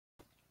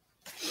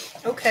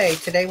Okay,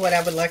 today what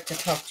I would like to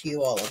talk to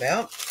you all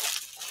about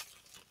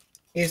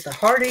is the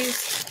Hardee's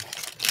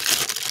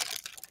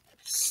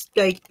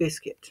steak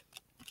biscuit.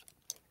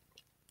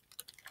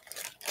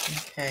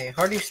 Okay,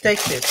 Hardee's steak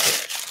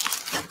biscuit.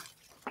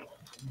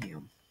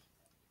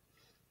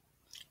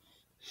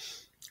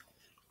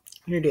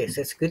 Here it is.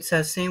 It's a good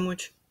size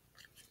sandwich.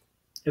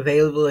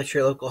 Available at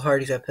your local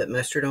Hardee's. I put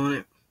mustard on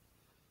it.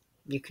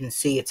 You can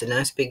see it's a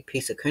nice big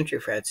piece of country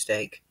fried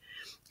steak.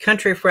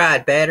 Country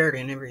fried, battered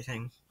and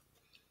everything.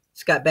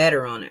 It's got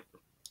batter on it.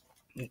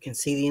 You can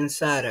see the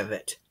inside of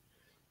it.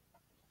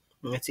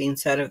 And that's the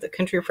inside of the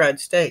country fried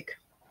steak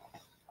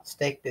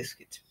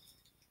biscuit.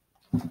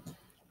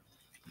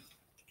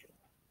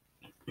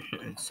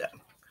 And so,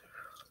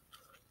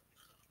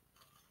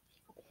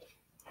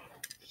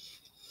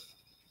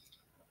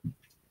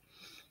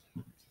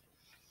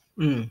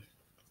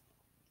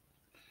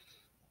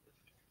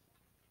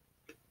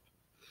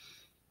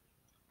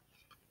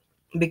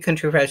 big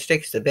country fried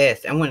steak is the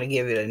best. I want to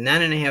give it a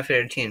 9.5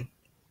 out of 10.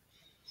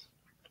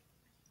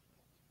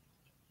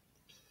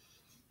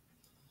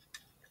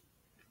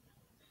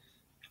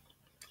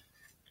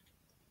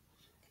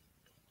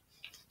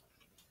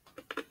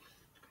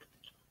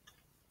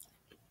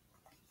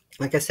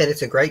 Like I said,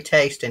 it's a great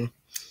tasting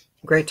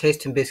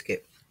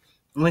biscuit.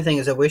 Only thing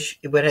is, I wish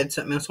it would have had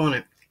something else on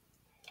it.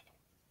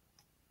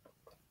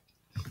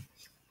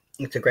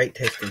 It's a great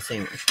tasting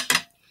sandwich.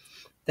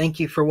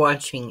 Thank you for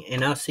watching,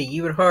 and I'll see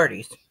you at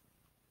Hardee's.